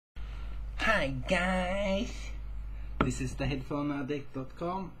Hi guys, this is the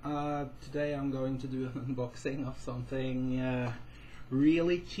headphoneaddict.com. Today I'm going to do an unboxing of something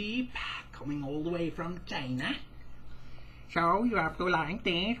really cheap, coming all the way from China. So you have to like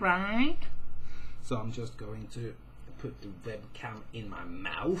this, right? So I'm just going to put the webcam in my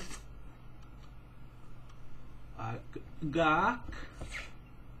mouth. Gawk.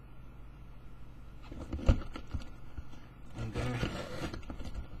 And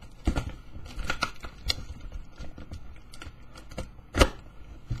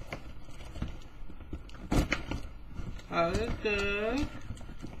okay.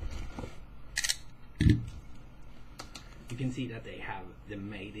 You can see that they have the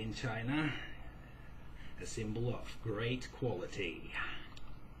made in China, a symbol of great quality.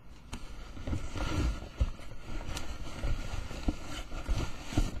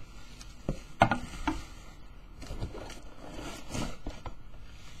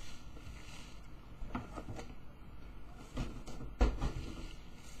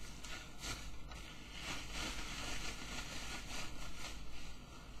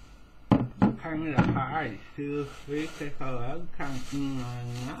 Thân là phải xưa viết cái khởi khăn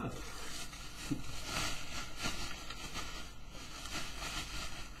ngờ.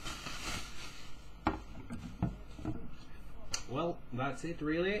 Well, that's it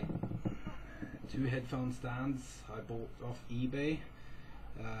really. 2 headphone stands I bought off eBay.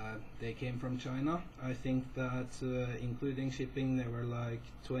 They came from China. I think that including shipping they were like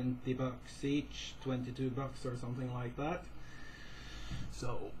 20 bucks each, 22 bucks or something like that.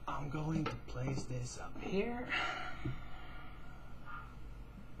 So I'm going to place this up here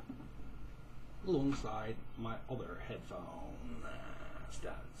alongside my other headphone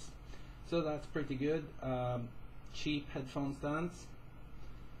stands. So that's pretty good. Cheap headphone stands,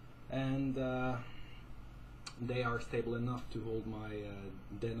 and they are stable enough to hold my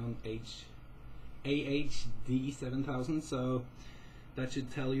Denon AHD 7000, so that should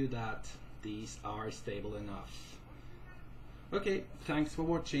tell you that these are stable enough. Okay, thanks for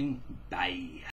watching. Bye.